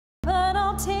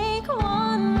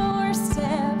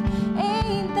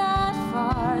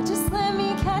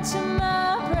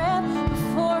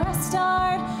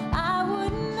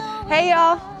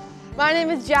My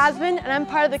name is Jasmine, and I'm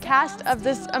part of the cast of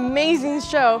this amazing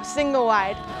show, Single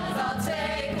Wide.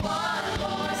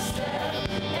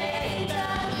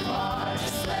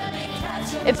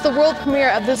 It's the world premiere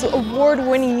of this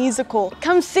award-winning musical.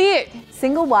 Come see it!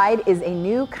 Single Wide is a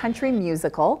new country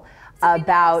musical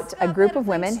about a group of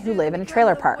women who live in a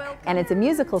trailer park. And it's a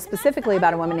musical specifically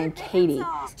about a woman named Katie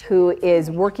who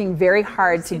is working very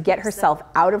hard to get herself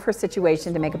out of her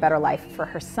situation to make a better life for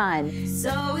her son.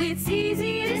 So it's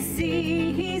easy to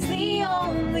see he's the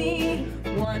only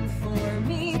one for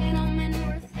me.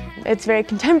 It's very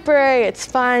contemporary, it's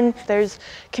fun, there's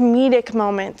comedic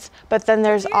moments, but then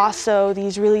there's also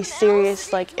these really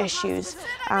serious issues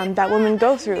that women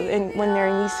go through when they're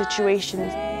in these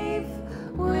situations.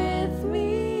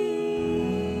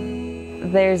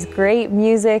 There's great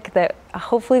music that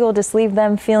hopefully will just leave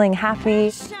them feeling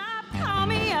happy. Call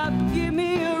me up, give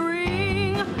me a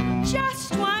ring.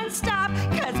 Just one stop,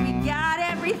 'cause we got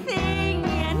everything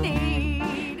you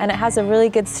need. And it has a really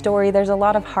good story. There's a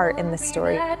lot of heart in this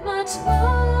story. That much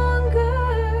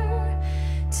longer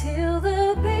till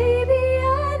the baby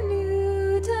I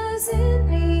knew doesn't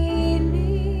need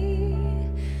me.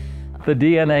 The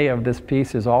DNA of this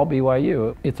piece is all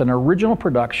BYU. It's an original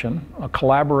production, a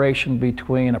collaboration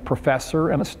between a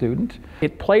professor and a student.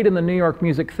 It played in the New York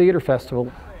Music Theatre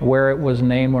Festival, where it was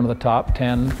named one of the top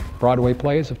 10 Broadway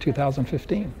plays of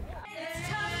 2015.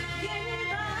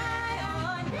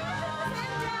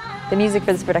 The music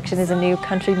for this production is a new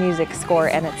country music score,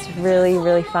 and it's really,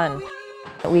 really fun.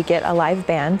 We get a live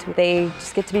band. They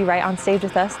just get to be right on stage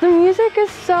with us. The music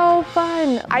is so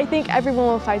fun. I think everyone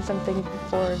will find something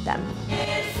for them.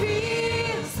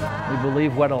 We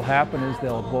believe what will happen is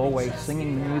they'll go away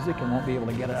singing the music and won't be able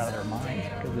to get it out of their minds,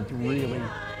 because it's really,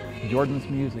 Jordan's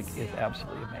music is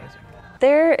absolutely amazing.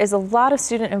 There is a lot of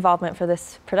student involvement for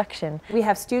this production. We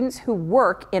have students who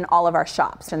work in all of our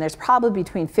shops, and therethere's probably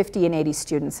between 50 and 80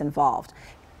 students involved.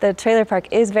 The trailer park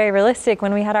is very realistic.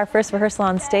 When we had our first rehearsal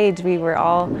on stage, we were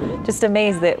all just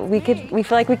amazed that we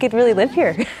feel like we could really live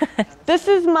here. This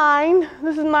is mine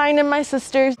and my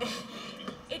sister's.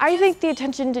 I think the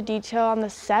attention to detail on the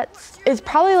sets is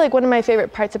probably one of my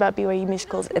favorite parts about BYU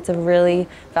musicals. It's a really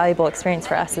valuable experience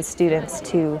for us as students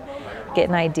to get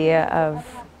an idea of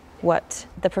what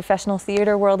the professional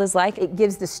theater world is like. It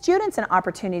gives the students an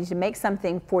opportunity to make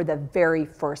something for the very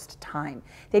first time.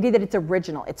 The idea that it's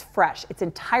original, it's fresh, it's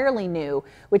entirely new,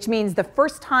 which means the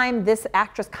first time this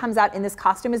actress comes out in this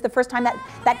costume is the first time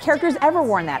that character's ever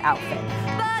worn that outfit.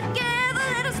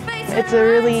 It's a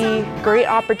really great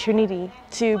opportunity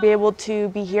to be able to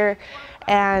be here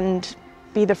and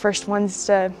be the first ones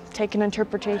to take an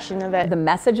interpretation of it. The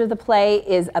message of the play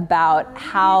is about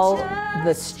how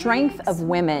the strength of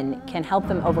women can help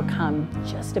them overcome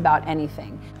just about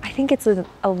anything. I think it's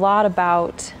a lot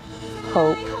about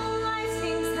hope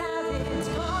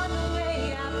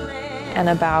and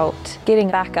about getting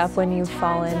back up when you've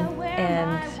fallen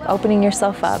and opening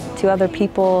yourself up to other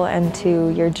people and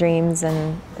to your dreams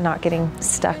and not getting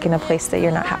stuck in a place that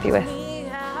you're not happy with.